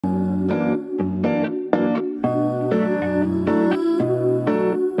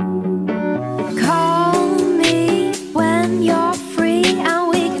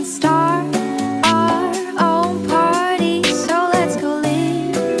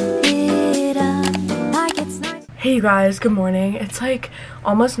Hey you guys, good morning. It's like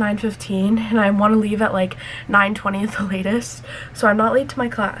almost 9:15 and I want to leave at like 9:20 at the latest, so I'm not late to my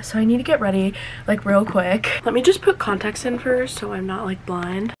class, so I need to get ready like real quick. Let me just put contacts in first so I'm not like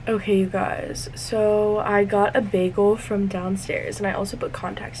blind. Okay you guys, so I got a bagel from downstairs and I also put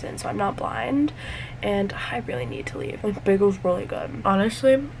contacts in so I'm not blind, and I really need to leave. Like, bagel's really good.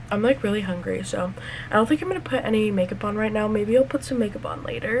 Honestly, I'm like really hungry, so I don't think I'm gonna put any makeup on right now. Maybe I'll put some makeup on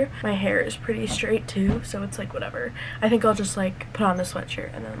later. My hair is pretty straight too, so it's like whatever. I think I'll just like put on the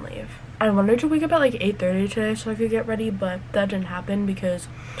sweatshirt and then leave. I wanted to wake up at like 8:30 today so I could get ready, but that didn't happen because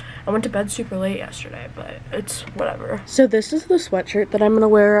I went to bed super late yesterday, but it's whatever. So this is the sweatshirt that I'm gonna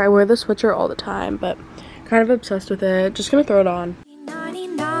wear. I wear the sweatshirt all the time, but kind of obsessed with it. Just gonna throw it on.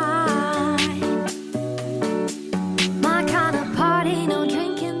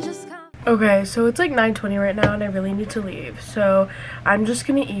 Okay, so it's like 9:20 right now and I really need to leave, so I'm just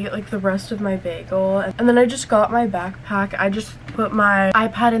gonna eat like the rest of my bagel, and then I just got my backpack. I just put my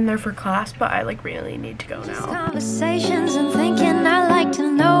iPad in there for class, but I like really need to go now. Conversations and thinking, I like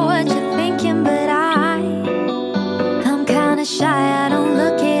to know what you're thinking, but I'm kinda shy, I don't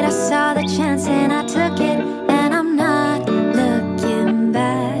look it. I saw the chance and I took it, and I'm not looking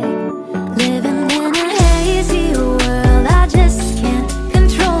back. Living in a hazy world, I just can't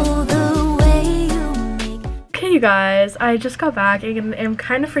control the way you make. Okay you guys, I just got back and I'm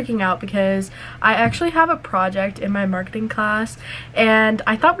kind of freaking out because I actually have a project in my marketing class and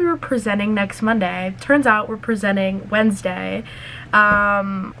I thought we were presenting next Monday. Turns out we're presenting Wednesday.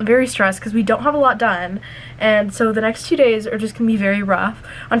 Very stressed because we don't have a lot done, and so the next 2 days are just gonna be very rough.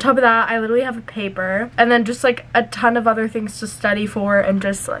 On top of that, I literally have a paper and then just like a ton of other things to study for, and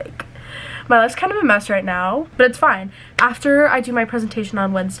just like my life's kind of a mess right now, but it's fine. After I do my presentation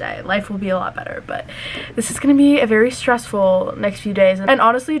on Wednesday, life will be a lot better, but this is going to be a very stressful next few days, and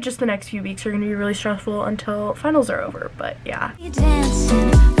honestly just the next few weeks are going to be really stressful until finals are over, but yeah.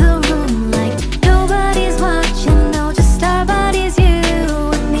 The room like nobody's watching, no, just our bodies, you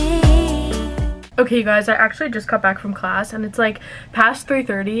and me. Okay you guys, I actually just got back from class and it's like past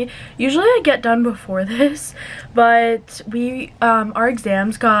 3:30. Usually I get done before this, but our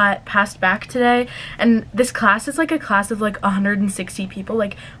exams got passed back today, and this class is like a class of like 160 people,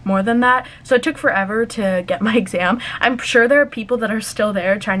 like more than that, so it took forever to get my exam. I'm sure there are people that are still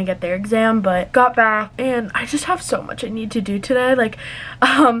there trying to get their exam, but got back and I just have so much I need to do today. Like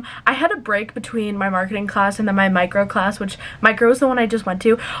I had a break between my marketing class and then my micro class, which micro is the one I just went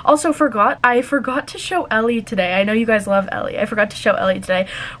to. Also I forgot to show Ellie today. I know you guys love Ellie. I forgot to show Ellie today.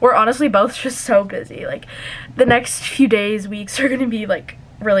 We're honestly both just so busy. Like the next few days, weeks are gonna be like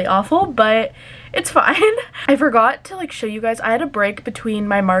really awful, but it's fine. I forgot to like show you guys, I had a break between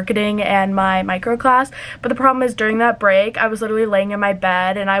my marketing and my micro class, but the problem is during that break I was literally laying in my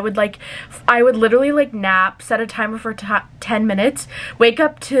bed and I would literally like nap, set a timer for 10 minutes, wake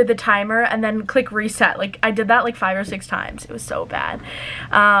up to the timer, and then click reset. Like I did that like 5 or 6 times. It was so bad,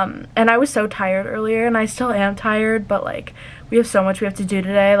 and I was so tired earlier, and I still am tired, but like we have so much we have to do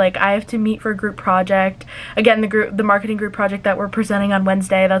today. Like I have to meet for a group project. Again, the marketing group project that we're presenting on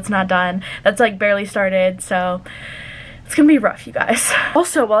Wednesday, that's not done. That's like barely started, so it's gonna be rough, you guys.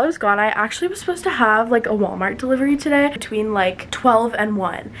 Also, while I was gone, I actually was supposed to have like a Walmart delivery today between like 12 and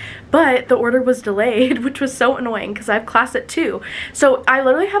 1, but the order was delayed, which was so annoying because I have class at 2. So I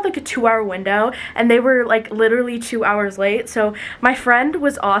literally had like a 2-hour window and they were like literally 2 hours late. So my friend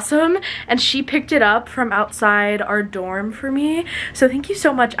was awesome and she picked it up from outside our dorm for me. So thank you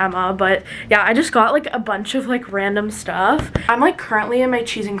so much, Emma. But yeah, I just got like a bunch of like random stuff. I'm like currently in my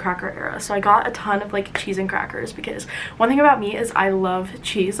cheese and cracker era. So I got a ton of like cheese and crackers because one thing about me is I love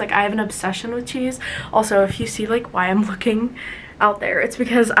cheese. Like I have an obsession with cheese. Also, if you see like why I'm looking out there, it's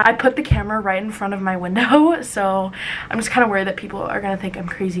because I put the camera right in front of my window, so I'm just kind of worried that people are gonna think I'm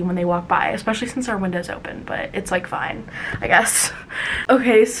crazy when they walk by, especially since our window's open, but it's like fine, I guess.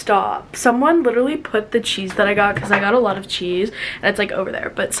 Okay, stop. Someone literally put the cheese that I got, because I got a lot of cheese and it's like over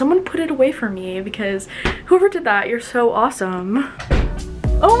there, but someone put it away from me, because whoever did that, you're so awesome.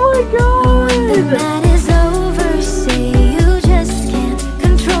 Oh my god! The night is over, say you just can't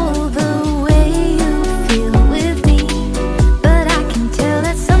control the way you feel with me, but I can tell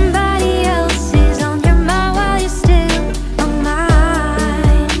that somebody else is on your mind while you're still on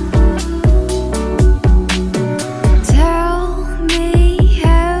mine. Tell me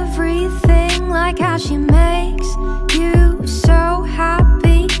everything, like how she makes you so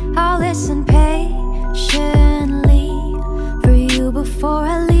happy. I'll listen patiently for you before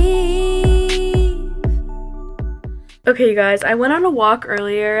I leave. Okay Okay, you guys, I went on a walk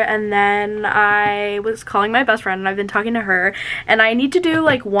earlier and then I was calling my best friend and I've been talking to her, and I need to do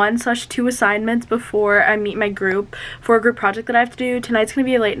like 1/2 assignments before I meet my group for a group project that I have to do. Tonight's gonna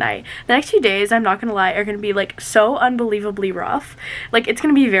be a late night. The next few days, I'm not gonna lie, are gonna be like so unbelievably rough. Like, it's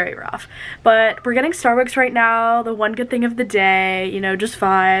gonna be very rough. But we're getting Starbucks right now, the one good thing of the day, you know, just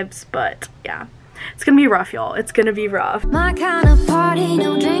vibes. But yeah, it's gonna be rough, y'all. It's gonna be rough. My kind of party,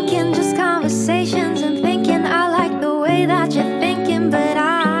 no drinking, just conversations and thinking. I like the way that you're thinking, but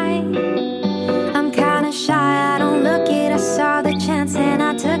I'm kind of shy. I don't look it. I saw the chance and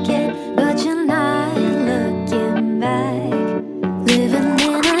I took it, but you're not looking back. Living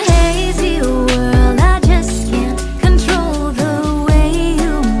in a hazy world, I just can't control the way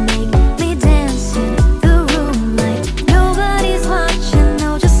you make me dance in the room like nobody's watching.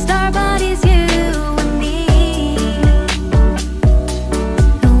 No, just our bodies, you and me.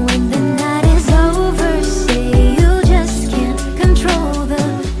 And when the night is over, say you just can't control the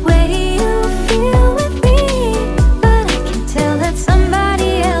way you feel with me. But I can tell that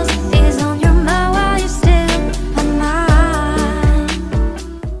somebody else is on your mind while you're still on mine.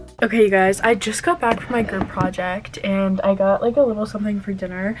 Okay, you guys, I just got back from my group project and I got like a little something for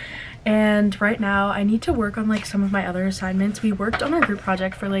dinner, and right now I need to work on like some of my other assignments. We worked on our group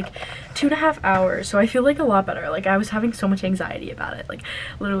project for like 2.5 hours, so I feel like a lot better. Like, I was having so much anxiety about it. Like,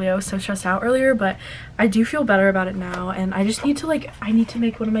 literally I was so stressed out earlier, but I do feel better about it now, and I just need to I need to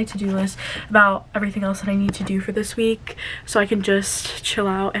make one of my to-do lists about everything else that I need to do for this week so I can just chill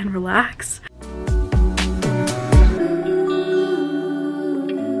out and relax.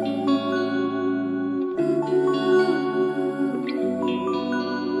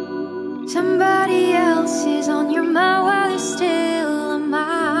 Somebody else is on your mind while you're still on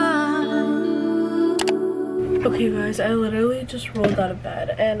mine. Okay, you guys, I literally just rolled out of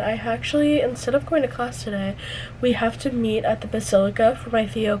bed, and I actually, instead of going to class today, we have to meet at the Basilica for my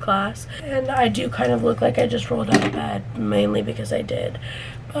Theo class, and I do kind of look like I just rolled out of bed, mainly because I did,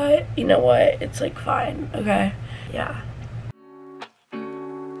 but you know what, it's like fine, okay, yeah.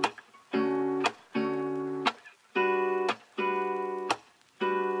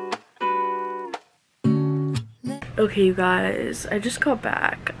 Okay, you guys, I just got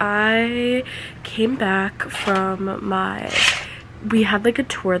back. I came back from we had like a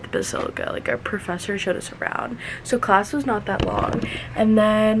tour at the Basilica. Like, our professor showed us around, so class was not that long, and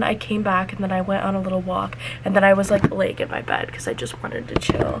then I came back and then I went on a little walk, and then I was like laying in my bed because I just wanted to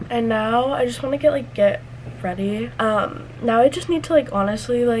chill, and now I just want to get ready. Now I just need to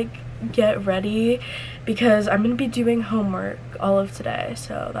honestly get ready because I'm gonna be doing homework all of today,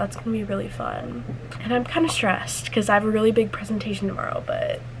 so that's gonna be really fun, and I'm kind of stressed because I have a really big presentation tomorrow,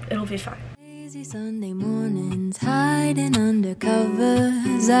 but it'll be fine. Lazy Sunday mornings, hiding under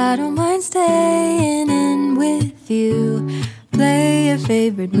covers. I don't mind staying in with you. Play your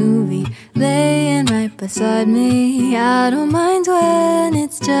favorite movie, laying right beside me. I don't mind when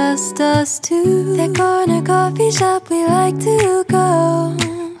it's just us two. That corner coffee shop we like to go.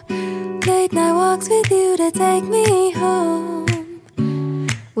 Late night walks with you to take me home.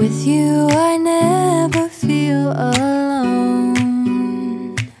 With you I never feel alone.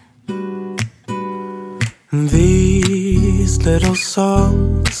 These little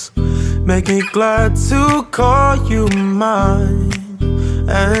songs make me glad to call you mine.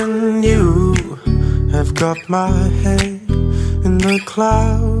 And you have got my head in the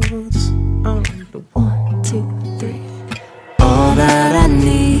clouds. 1, 2, 3. All that I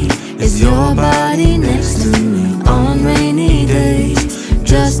need is your body next to me on rainy days.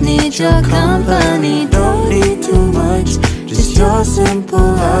 Just need your company, don't need too much. Just your simple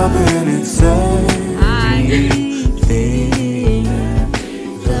love and it's everything.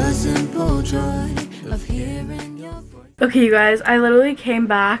 The simple joy of hearing your voice. Okay, you guys, I literally came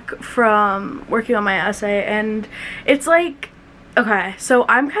back from working on my essay, and it's okay, so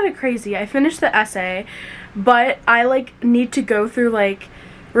I'm kind of crazy. I finished the essay, but I need to go through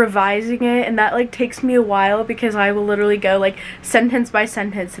revising it, and that takes me a while because I will literally go sentence by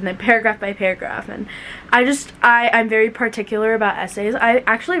sentence and then paragraph by paragraph, and I'm very particular about essays. I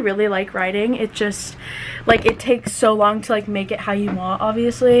actually really like writing. It just it takes so long to make it how you want,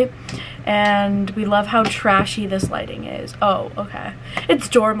 obviously, and we love how trashy this lighting is. Oh, okay, it's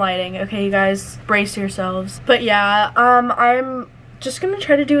dorm lighting. Okay, you guys, brace yourselves. But yeah, I'm just gonna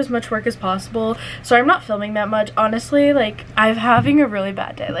try to do as much work as possible, so I'm not filming that much. Honestly, I'm having a really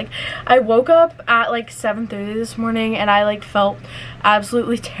bad day. I woke up at 7:30 this morning and I felt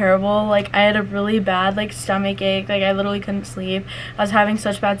absolutely terrible. I had a really bad stomach ache. I literally couldn't sleep. I was having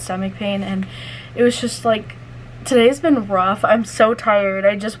such bad stomach pain, and it was just Today's been rough. I'm so tired.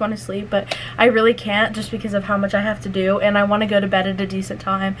 I just want to sleep, but I really can't just because of how much I have to do, and I want to go to bed at a decent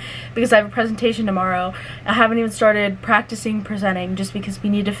time because I have a presentation tomorrow. I haven't even started practicing presenting just because we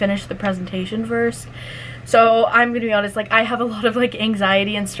need to finish the presentation first. So I'm gonna be honest, like I have a lot of like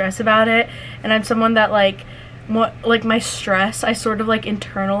anxiety and stress about it, and I'm someone that like my stress, I sort of like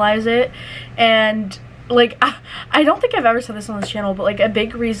internalize it. And like I don't think I've ever said this on this channel, but like a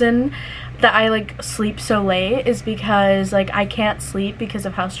big reason that I like sleep so late is because like I can't sleep because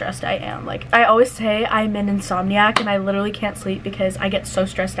of how stressed I am. Like I always say I'm an insomniac, and I literally can't sleep because I get so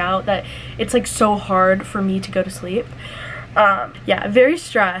stressed out that it's like so hard for me to go to sleep. Yeah, very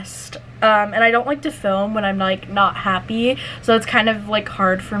stressed. And I don't like to film when I'm like not happy, so it's kind of like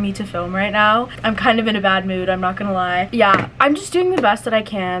hard for me to film right now. I'm kind of in a bad mood, I'm not gonna lie. Yeah, I'm just doing the best that I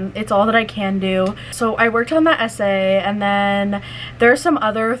can. It's all that I can do. So I worked on that essay, and then there are some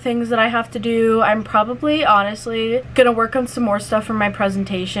other things that I have to do. I'm probably honestly gonna work on some more stuff for my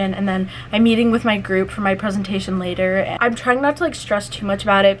presentation, and then I'm meeting with my group for my presentation later. And I'm trying not to like stress too much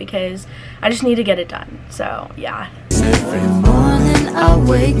about it because I just need to get it done. So yeah. Every morning I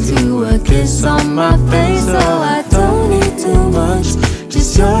wake to a kiss on my face, so I don't need too much,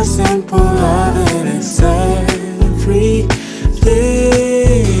 just your simple loving is everything.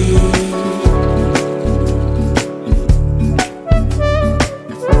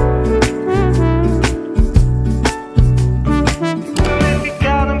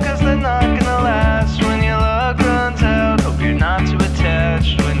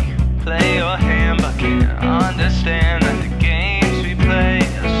 Understand that the games we play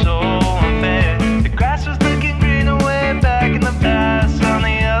are so unfair. The grass was looking greener way back in the past, on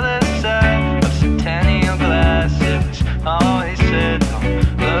the other side of centennial glass. It was always said,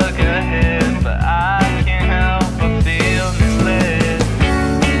 don't look ahead, but I can't help but feel misled.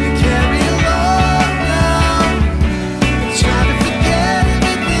 You carry along now, trying to forget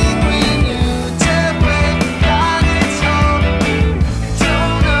everything we knew. Dead weight got its hold.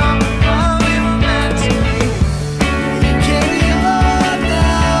 Don't know what we were meant to be.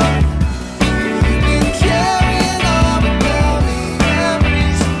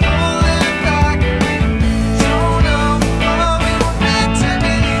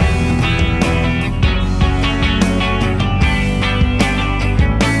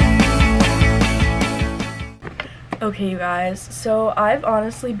 Okay, you guys, so I've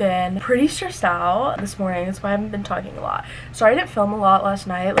honestly been pretty stressed out this morning. That's why I haven't been talking a lot. So I didn't film a lot last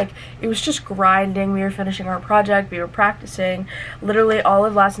night. Like, it was just grinding. We were finishing our project, we were practicing. Literally all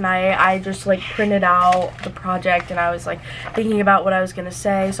of last night I just like printed out the project, and I was like thinking about what I was gonna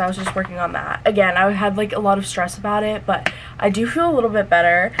say, so I was just working on that. Again, I had like a lot of stress about it, but I do feel a little bit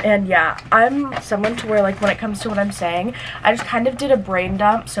better. And yeah, I'm someone to where like when it comes to what I'm saying, I just kind of did a brain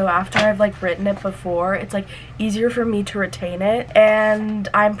dump, so after I've like written it before, it's like easier for me to retain it. And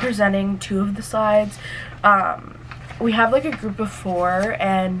I'm presenting 2 of the slides. We have like a group of 4,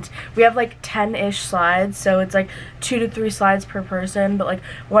 and we have like 10-ish slides, so it's like 2 to 3 slides per person. But like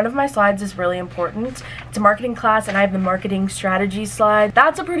one of my slides is really important. It's a marketing class, and I have the marketing strategy slide.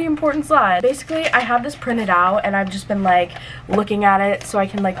 That's a pretty important slide. Basically, I have this printed out, and I've just been like looking at it so I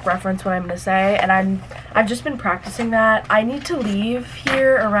can like reference what I'm gonna say, and I've just been practicing that. I need to leave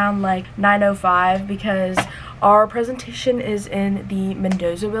here around like 9:05 because our presentation is in the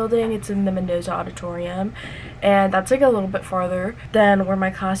Mendoza building. It's in the Mendoza auditorium, and that's like a little bit farther than where my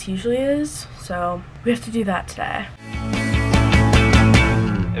class usually is, so we have to do that today.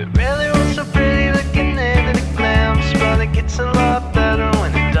 It really was so pretty looking in the glimpse, but it gets a lot better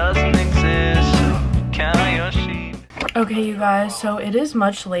when it doesn't exist, so count your sheep. Okay, you guys, so it is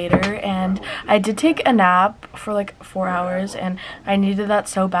much later, and I did take a nap for like 4 hours, and I needed that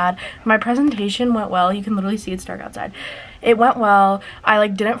so bad. My presentation went well. You can literally see it's dark outside. It went well. I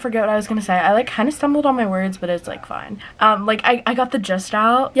like didn't forget what I was gonna say. I like kind of stumbled on my words, but it's like fine. Like I got the gist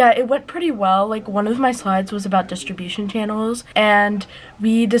out. Yeah, it went pretty well. Like one of my slides was about distribution channels, and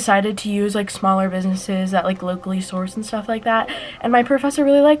we decided to use like smaller businesses that like locally source and stuff like that, and my professor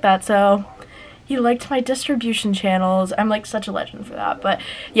really liked that, so he liked my distribution channels. I'm like such a legend for that. But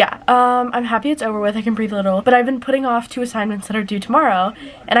yeah, I'm happy it's over with. I can breathe a little. But I've been putting off 2 assignments that are due tomorrow,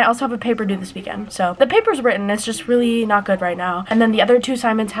 and I also have a paper due this weekend. So the paper's written, it's just really not good right now. And then the other 2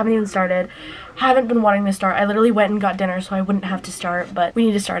 assignments haven't even started. Haven't been wanting to start. I literally went and got dinner so I wouldn't have to start, but we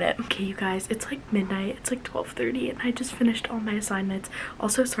need to start it. Okay, you guys, it's like midnight. It's like 12:30, and I just finished all my assignments.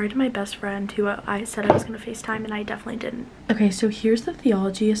 Also, sorry to my best friend who I said I was gonna FaceTime, and I definitely didn't. Okay, so here's the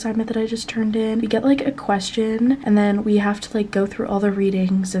theology assignment that I just turned in. we get like a question and then we have to like go through all the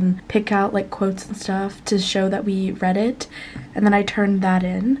readings and pick out like quotes and stuff to show that we read it, and then I turned that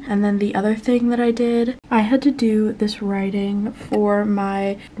in. And then the other thing that I did, I had to do this writing for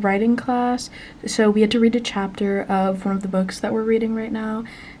my writing class, so we had to read a chapter of one of the books that we're reading right now,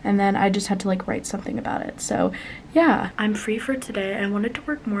 and then I just had to like write something about it. So yeah, I'm free for today. I wanted to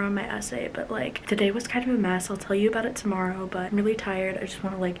work more on my essay, but like today was kind of a mess. I'll tell you about it tomorrow, but I'm really tired. I just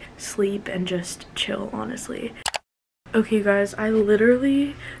want to like sleep and just chill, honestly. Okay guys, I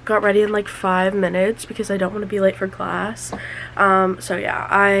literally got ready in like 5 minutes because I don't want to be late for class. So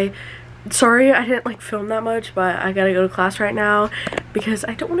yeah, sorry I didn't like film that much, but I gotta go to class right now because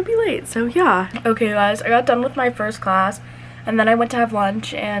I don't want to be late. So yeah. Okay guys, I got done with my first class and then I went to have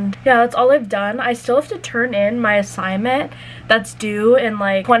lunch, and yeah, that's all I've done. I still have to turn in my assignment that's due in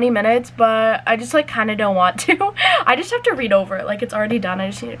like 20 minutes, but I just like kind of don't want to. I just have to read over it. Like it's already done,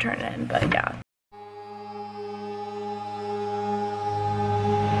 I just need to turn it in, but yeah.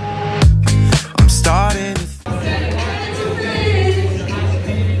 I'm starting to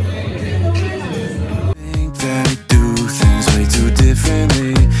think that we do things way too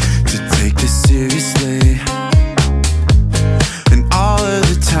differently, to take this seriously. And all of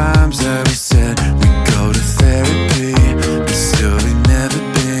the times that we said we'd go to therapy, but still we've never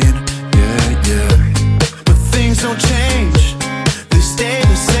been, yeah. But things don't change, they stay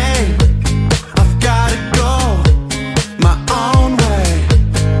the same. I've gotta go my own way.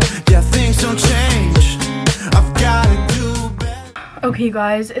 Yeah, things don't change, I've gotta do better. Okay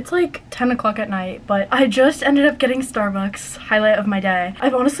guys, it's like 10 o'clock at night, but I just ended up getting Starbucks. Highlight of my day.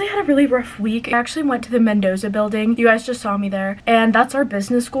 I've honestly had a really rough week. I actually went to the Mendoza building. You guys just saw me there, and that's our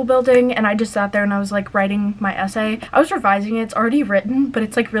business school building, and I just sat there and I was like writing my essay. I was revising it. It's already written, but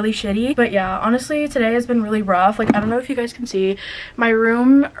it's like really shitty. But yeah, honestly today has been really rough. Like I don't know if you guys can see, my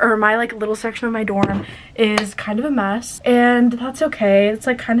room, or my like little section of my dorm, is kind of a mess, and that's okay. It's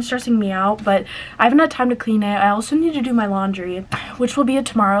like kind of stressing me out, but I haven't had time to clean it. I also need to do my laundry, which will be a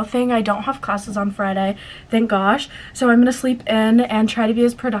tomorrow thing. I don't have classes on Friday, thank gosh, so I'm gonna sleep in and try to be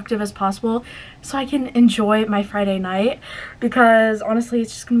as productive as possible so I can enjoy my Friday night, because honestly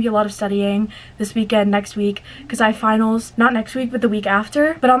it's just gonna be a lot of studying this weekend, next week, because I have finals not next week but the week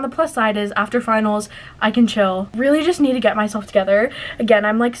after. But on the plus side is after finals I can chill. Really just need to get myself together. Again,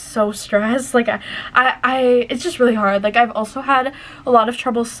 I'm like so stressed. Like it's just really hard. Like I've also had a lot of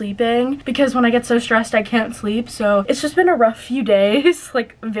trouble sleeping because when I get so stressed I can't sleep, so it's just been a rough few days,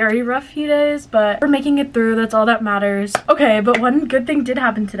 like very rough few days, but we're making it through. That's all that matters. Okay, but one good thing did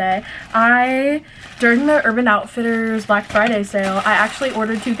happen today. During the Urban Outfitters Black Friday sale, I actually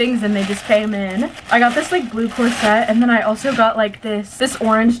ordered 2 things and they just came in. I got this like blue corset, and then I also got like this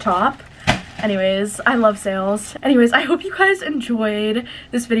orange top. Anyways, I love sales. Anyways, I hope you guys enjoyed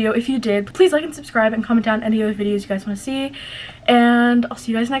this video. If you did, please like and subscribe and comment down any other videos you guys want to see. And I'll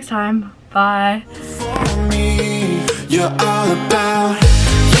see you guys next time. Bye. For me, you're all about